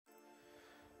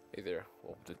Hey there,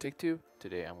 welcome to TechTube.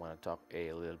 Today I'm going to talk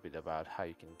a little bit about how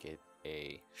you can get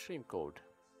a stream code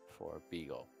for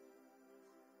Bigo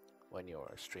when you're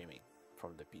streaming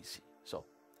from the PC.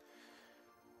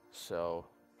 So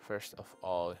first of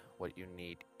all, what you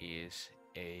need is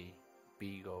a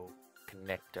Bigo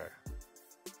connector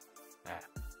app,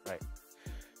 right?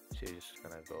 So you're just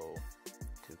gonna go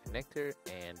to connector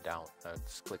and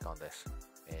just click on this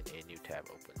and a new tab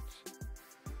opens.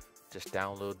 Just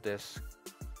download this.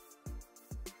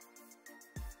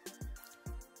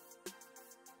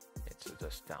 So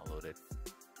just download it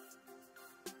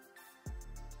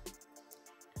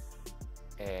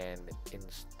and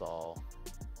install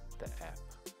the app.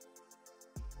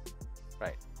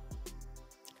 Right.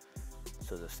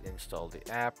 So just install the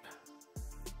app,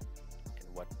 and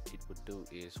what it would do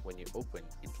is when you open,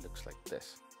 it looks like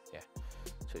this. Yeah.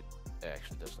 So it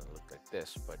actually doesn't look like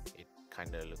this, but it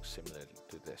kind of looks similar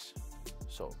to this.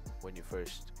 So when you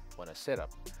first want to set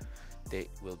up, there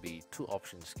will be two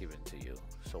options given to you.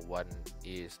 So one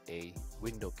is a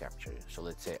window capture. So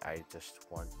let's say I just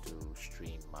want to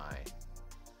stream my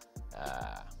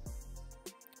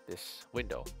this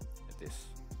window, this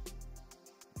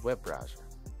web browser,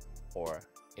 or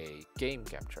a game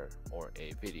capture, or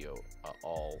a video,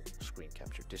 all screen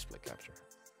capture, display capture.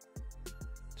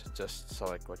 So just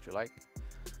select what you like,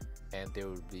 and they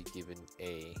will be given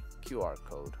a QR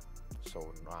code.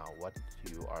 So now what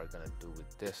you are gonna do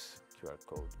with this QR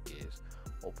code is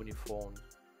open your phone,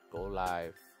 go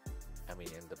live. In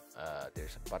the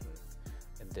there's a button,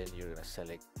 and then you're gonna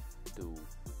select do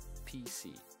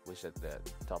PC, which at the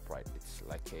top right, it's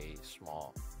like a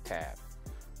small tab,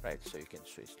 right? So you can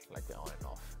switch like the on and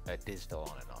off, digital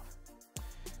on and off.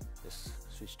 Just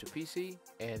switch to PC,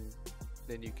 and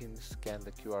then you can scan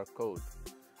the QR code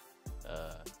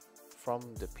from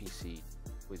the PC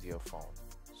with your phone.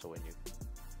 So when you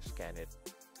scan it,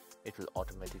 it will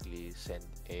automatically send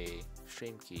a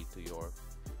stream key to your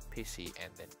PC,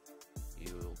 and then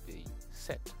you will be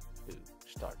set to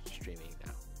start streaming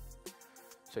now.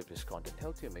 So if this content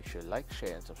helped you, make sure to like,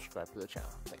 share, and subscribe to the channel.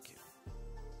 Thank you.